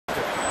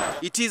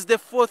It is the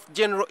fourth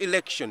general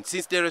election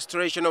since the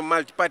restoration of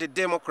multi-party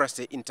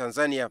democracy in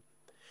Tanzania.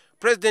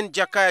 President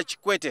Jakaya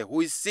Kiwkete,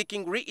 who is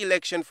seeking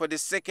re-election for the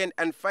second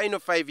and final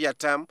 5-year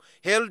term,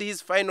 held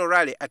his final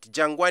rally at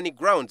Jangwani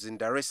grounds in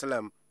Dar es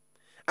Salaam.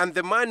 And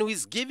the man who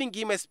is giving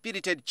him a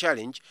spirited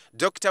challenge,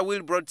 Dr.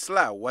 Wilbroad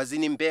Slaa, was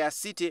in Mbeya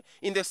City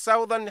in the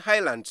southern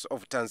highlands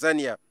of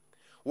Tanzania.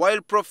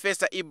 While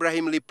Professor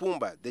Ibrahim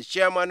Lipumba, the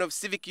chairman of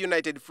Civic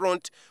United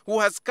Front,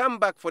 who has come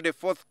back for the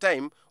fourth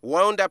time,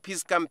 wound up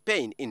his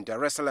campaign in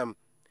Dar es Salaam.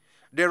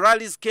 The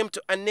rallies came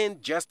to an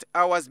end just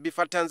hours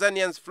before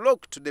Tanzanians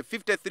flocked to the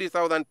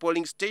 53,000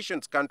 polling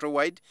stations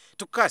countrywide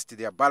to cast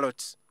their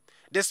ballots.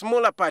 The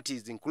smaller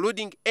parties,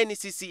 including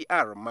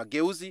NCCR,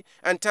 Mageuzi,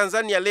 and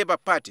Tanzania Labour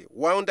Party,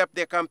 wound up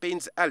their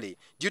campaigns early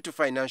due to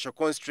financial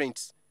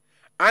constraints.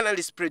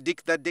 Analysts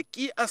predict that the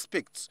key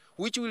aspects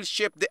which will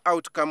shape the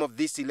outcome of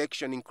this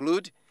election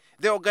include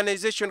the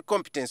organization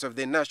competence of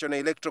the National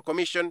Electoral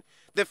Commission,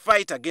 the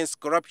fight against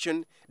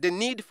corruption, the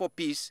need for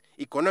peace,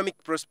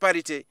 economic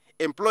prosperity,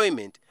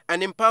 employment,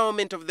 and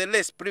empowerment of the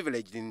less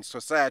privileged in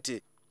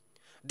society.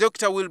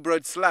 Dr.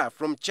 Wilbroad Slaa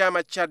from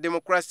Chama Cha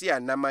Demokrasia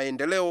na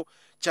Maendeleo,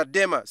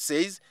 Chadema,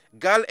 says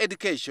girl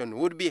education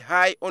would be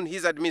high on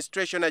his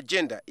administration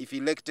agenda if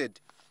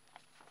elected.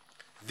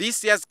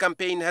 This year's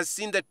campaign has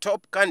seen the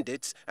top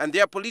candidates and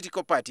their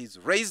political parties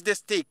raise the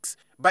stakes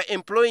by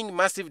employing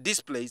massive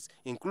displays,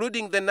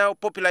 including the now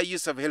popular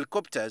use of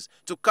helicopters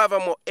to cover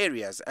more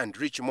areas and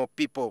reach more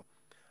people.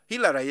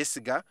 Hilary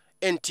Yesiga,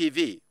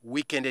 NTV,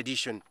 Weekend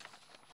Edition.